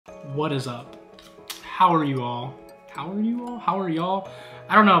What is up? How are you all? How are you all? How are y'all?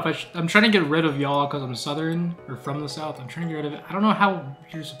 I don't know if I'm trying to get rid of y'all because I'm Southern or from the South. I'm trying to get rid of it. I don't know how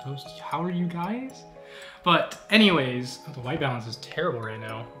you're supposed to. How are you guys? But anyways, the white balance is terrible right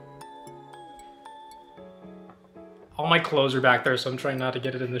now. All my clothes are back there, so I'm trying not to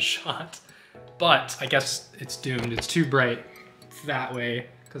get it in the shot. But I guess it's doomed. It's too bright that way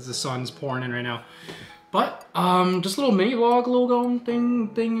because the sun's pouring in right now. But just a little mini vlog, a little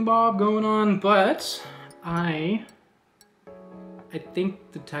thing bob going on. But I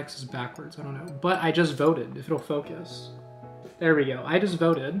think the text is backwards. I don't know. But I just voted. If it'll focus, there we go. I just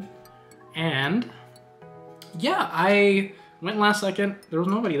voted, and yeah, I went last second. There was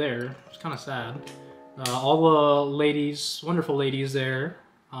nobody there. It's kind of sad. All the ladies, wonderful ladies there,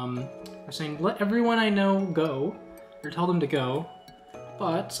 are saying let everyone I know go, or tell them to go.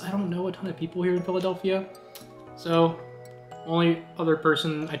 But I don't know a ton of people here in Philadelphia, so only other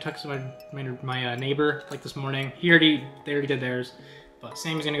person I texted my neighbor like this morning. They already did theirs, but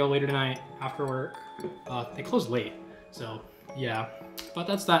Sammy's gonna go later tonight after work. They closed late, so yeah. But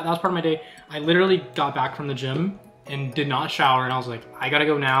that's that. That was part of my day. I literally got back from the gym and did not shower, and I was like, I gotta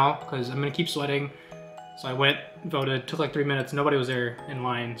go now because I'm gonna keep sweating. So I went, voted, took like 3 minutes. Nobody was there in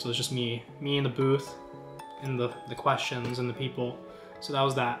line, so it's just me in the booth, and the questions and the people. So that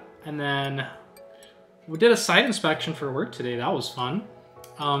was that. And then we did a site inspection for work today. That was fun.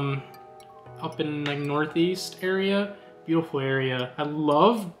 Up in like Northeast area, beautiful area. I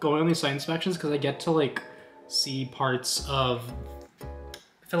love going on these site inspections because I get to like see parts of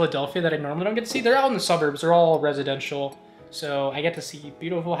Philadelphia that I normally don't get to see. They're out in the suburbs. They're all residential. So I get to see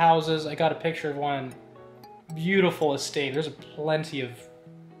beautiful houses. I got a picture of one beautiful estate. There's plenty of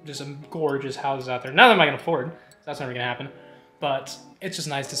just some gorgeous houses out there. None of them I can afford. That's never gonna happen. But it's just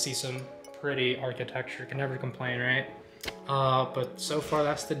nice to see some pretty architecture. Can never complain, right? But so far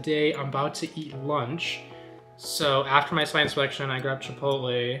that's the day. I'm about to eat lunch. So after my site inspection, I grabbed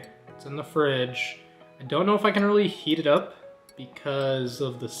Chipotle. It's in the fridge. I don't know if I can really heat it up because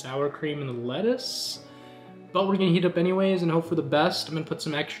of the sour cream and the lettuce, but we're gonna heat it up anyways and hope for the best. I'm gonna put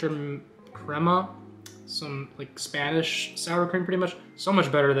some extra crema, some like Spanish sour cream, pretty much. So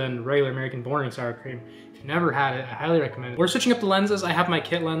much better than regular American boring sour cream. Never had it, I highly recommend it. We're switching up the lenses. I have my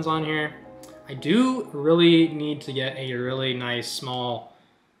kit lens on here. I do really need to get a really nice small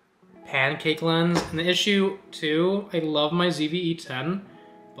pancake lens. And the issue too, I love my ZV-E10,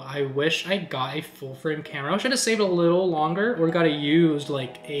 but I wish I got a full frame camera. I wish I'd have saved a little longer or got a used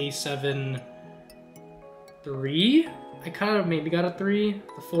like A7 III. I kind of maybe got a 3.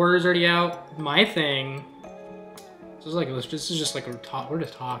 The 4 is already out. My thing, this is just like we're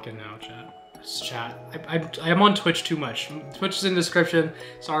just talking now, chat. Chat. I'm on Twitch too much. Twitch is in the description.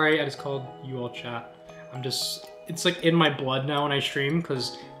 Sorry, I just called you all chat. It's like in my blood now when I stream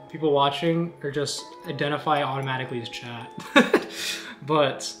because people watching are just identify automatically as chat.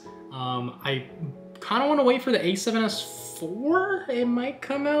 But I kind of want to wait for the A7S IV. It might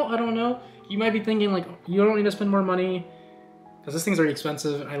come out. I don't know. You might be thinking like, you don't need to spend more money because this thing's already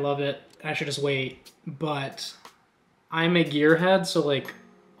expensive. I love it. I should just wait. But I'm a gearhead, so like,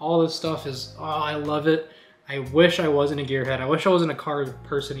 all this stuff is, oh, I love it. I wish I wasn't a gearhead. I wish I wasn't a car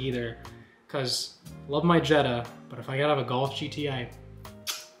person either, because I love my Jetta, but if I could have a Golf GTI,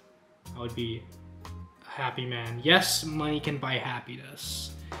 I would be a happy man. Yes, money can buy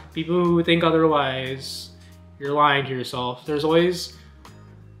happiness. People who think otherwise, you're lying to yourself. There's always,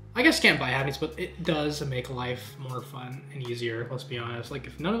 I guess can't buy happiness, but it does make life more fun and easier, let's be honest. Like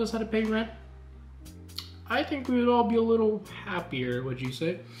if none of us had to pay rent, I think we would all be a little happier, would you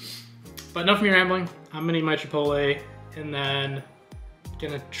say? But enough of me rambling. I'm gonna eat my Chipotle and then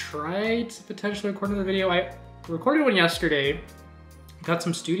gonna try to potentially record another video. I recorded one yesterday, got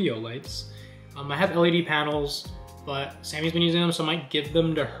some studio lights. I have LED panels, but Sammy's been using them, so I might give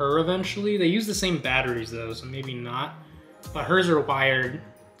them to her eventually. They use the same batteries though, so maybe not. But hers are wired,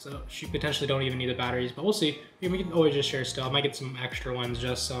 so she potentially don't even need the batteries, but we'll see. Maybe we can always just share still. I might get some extra ones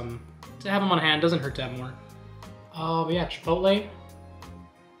just to have them on hand. Doesn't hurt to have more. But yeah, Chipotle,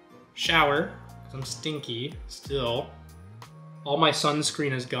 shower, because I'm stinky still. All my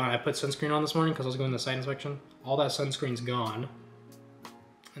sunscreen is gone. I put sunscreen on this morning because I was going to the site inspection. All that sunscreen's gone.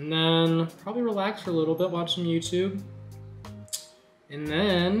 And then probably relax for a little bit, watch some YouTube. And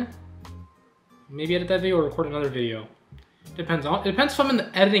then maybe edit that video or record another video. It depends if I'm in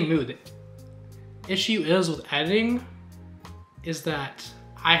the editing mood. The issue is with editing is that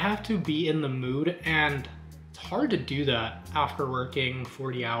I have to be in the mood, and it's hard to do that after working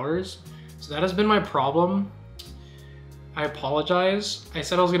 40 hours. So that has been my problem. I apologize. I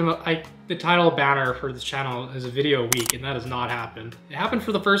said I was gonna, the title banner for this channel is a video a week, and that has not happened. It happened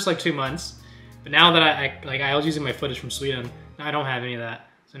for the first like 2 months, but now that I was using my footage from Sweden, now I don't have any of that.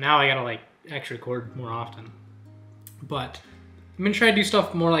 So now I gotta like actually record more often. But I'm gonna try to do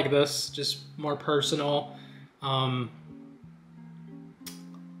stuff more like this, just more personal. I'll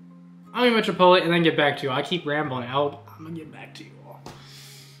eat my Chipotle and then get back to you. I keep rambling. I'm gonna get back to you all.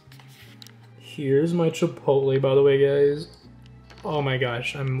 Here's my Chipotle, by the way, guys. Oh my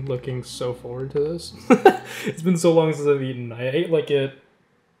gosh, I'm looking so forward to this. It's been so long since I've eaten. I ate like I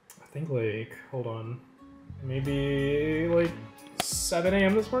think like, hold on, maybe like 7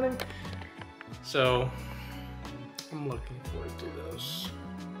 a.m. this morning. So I'm looking forward to this.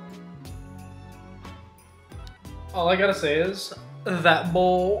 All I gotta say is that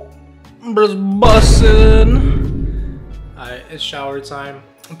bowl is bussin'. It's shower time,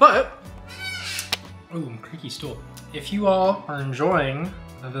 but ooh, creaky stool. If you all are enjoying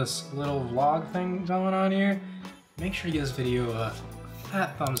this little vlog thing going on here, make sure you give this video a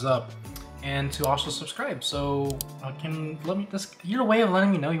fat thumbs up and to also subscribe so I can your way of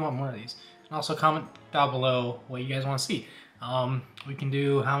letting me know you want more of these. And also comment down below what you guys want to see. We can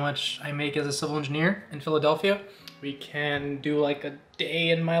do how much I make as a civil engineer in Philadelphia. We can do like a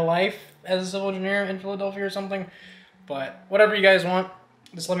day in my life as a civil engineer in Philadelphia or something. But whatever you guys want,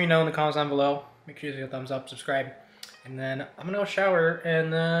 just let me know in the comments down below. Make sure you give a thumbs up, subscribe. And then I'm gonna go shower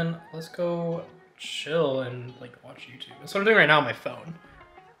and then let's go chill and like watch YouTube. That's what I'm doing right now on my phone.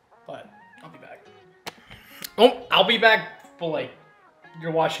 But I'll be back. Oh, I'll be back, but like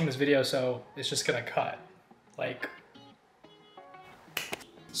you're watching this video, so it's just gonna cut. Like,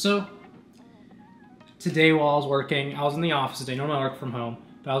 so today while I was working, I was in the office today. Normally I work from home,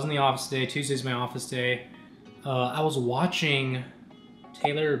 but I was in the office today. Tuesday's my office day. I was watching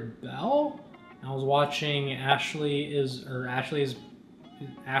Taylor Bell. I was watching Ashley's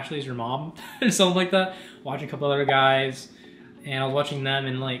your mom or something like that. Watching a couple other guys, and I was watching them,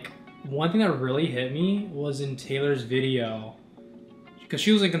 and like one thing that really hit me was in Taylor's video, because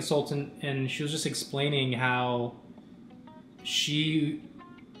she was a consultant and she was just explaining how she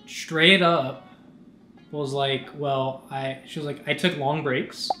straight up was like, well, she was like, I took long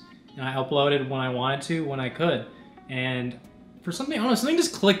breaks and I uploaded when I wanted to, when I could, and for something, I don't know, something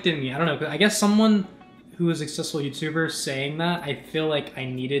just clicked in me. I don't know, I guess someone who is a successful YouTuber saying that, I feel like I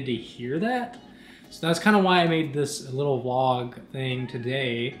needed to hear that. So that's kind of why I made this little vlog thing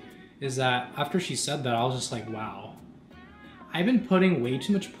today, is that after she said that, I was just like, wow. I've been putting way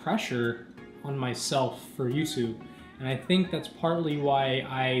too much pressure on myself for YouTube. And I think that's partly why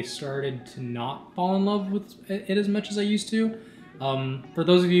I started to not fall in love with it as much as I used to. For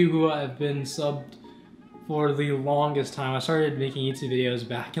those of you who have been subbed for the longest time, I started making YouTube videos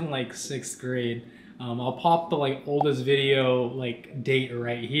back in like 6th grade. I'll pop the like oldest video like date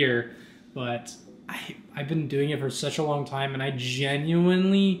right here, but I've been doing it for such a long time, and I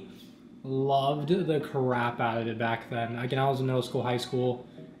genuinely loved the crap out of it back then. Again, I was in middle school, high school,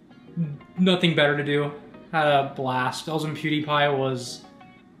 nothing better to do. Had a blast. That was when PewDiePie was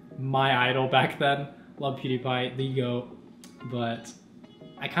my idol back then. Love PewDiePie, the GOAT. But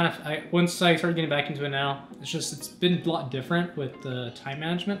once I started getting back into it now, it's been a lot different with the time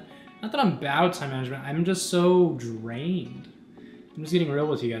management. Not that I'm bad with time management, I'm just so drained. I'm just getting real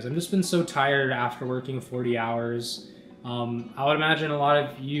with you guys. I've just been so tired after working 40 hours. I would imagine a lot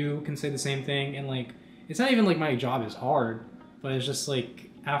of you can say the same thing, and like, it's not even like my job is hard, but it's just like,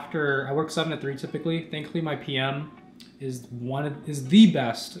 after I work 7 to 3 typically. Thankfully my PM is the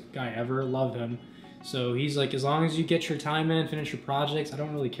best guy ever, love him. So he's like, as long as you get your time in, finish your projects, I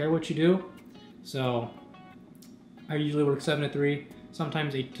don't really care what you do. So I usually work 7 to 3,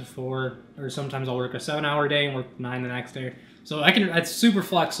 sometimes 8 to 4, or sometimes I'll work a 7-hour day and work 9 the next day. So it's super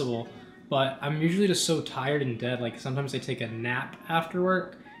flexible, but I'm usually just so tired and dead. Like sometimes I take a nap after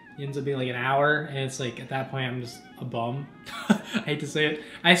work. It ends up being like an hour, and it's like, at that point I'm just a bum. I hate to say it.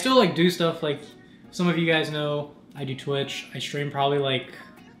 I still like do stuff, like some of you guys know I do Twitch. I stream probably like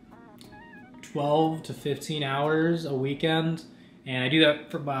 12 to 15 hours a weekend, and I do that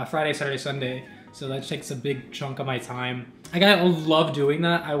for Friday, Saturday, Sunday, so that takes a big chunk of my time. I love doing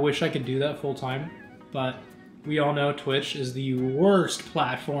that. I wish I could do that full time, but we all know Twitch is the worst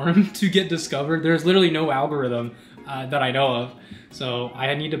platform to get discovered. There's literally no algorithm that I know of, so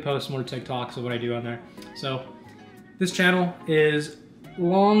I need to post more TikToks of what I do on there. So this channel is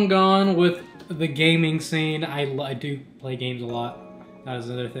long gone with the gaming scene. I do play games a lot, that is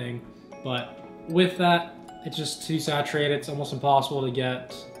another thing, but with that, it's just too saturated. It's almost impossible to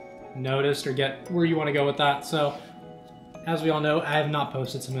get noticed or get where you want to go with that. So as we all know, I have not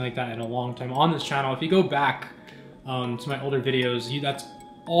posted something like that in a long time on this channel. If you go back to my older videos, that's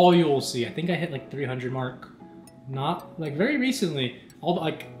all you will see. I think I hit like 300 mark, not like very recently. All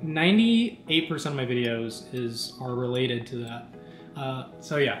like 98% of my videos are related to that.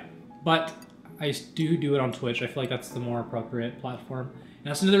 So yeah, but I do it on Twitch. I feel like that's the more appropriate platform. And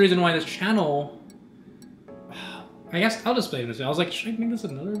that's another reason why this channel, I guess I'll just play this. I was like, should I make this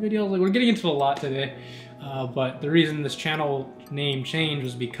another video? Like, we're getting into a lot today. But the reason this channel name changed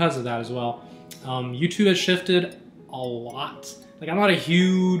was because of that as well. YouTube has shifted a lot. Like, I'm not a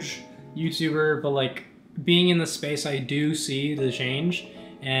huge YouTuber, but like being in the space, I do see the change.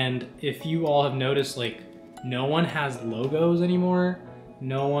 And if you all have noticed, like, no one has logos anymore.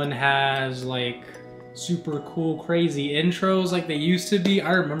 No one has like super cool, crazy intros like they used to be.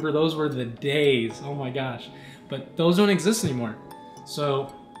 I remember those were the days. Oh my gosh. But those don't exist anymore.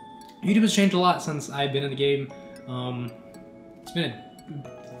 So YouTube has changed a lot since I've been in the game. It's been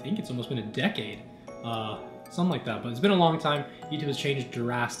I think it's almost been a decade. Something like that, but it's been a long time. YouTube has changed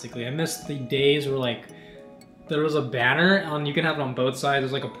drastically. I miss the days where like there was a banner on, you can have it on both sides.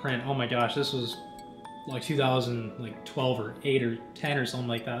 There's like a print. Oh my gosh, this was like 2012 or 8 or 10 or something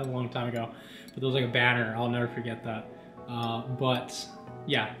like that, a long time ago. But there was like a banner. I'll never forget that. But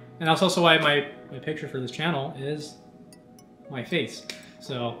yeah, and that's also why my picture for this channel is my face.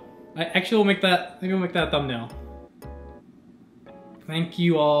 So I actually will make that, maybe we'll make that a thumbnail. Thank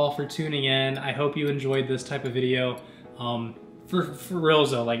you all for tuning in. I hope you enjoyed this type of video. For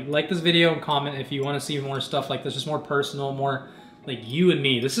reals though, like this video and comment if you want to see more stuff like this, just more personal, more like you and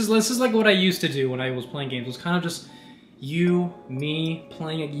me. This is like what I used to do when I was playing games. It was kind of just you, me,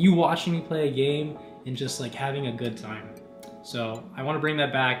 you watching me play a game and just like having a good time. So I want to bring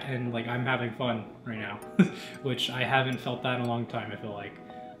that back, and like I'm having fun right now, which I haven't felt that in a long time. I feel like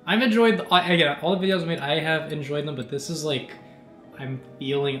I've enjoyed, again, all the videos I made, I have enjoyed them, but this is like, I'm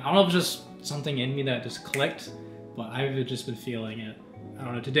feeling, I don't know if it's just something in me that just clicked, but I've just been feeling it. I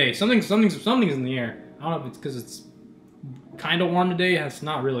don't know, today, something's in the air. I don't know if it's because it's kind of warm today. It's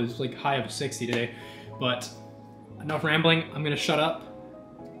not really, it's like high of 60 today. But enough rambling, I'm gonna shut up.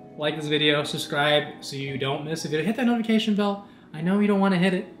 Like this video, subscribe so you don't miss a video. Hit that notification bell. I know you don't want to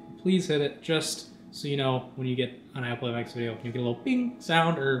hit it. Please hit it, just so you know when you get an I upload next video. You get a little ping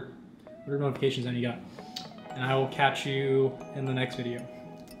sound or whatever notifications that you got. And I will catch you in the next video.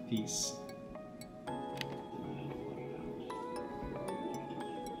 Peace.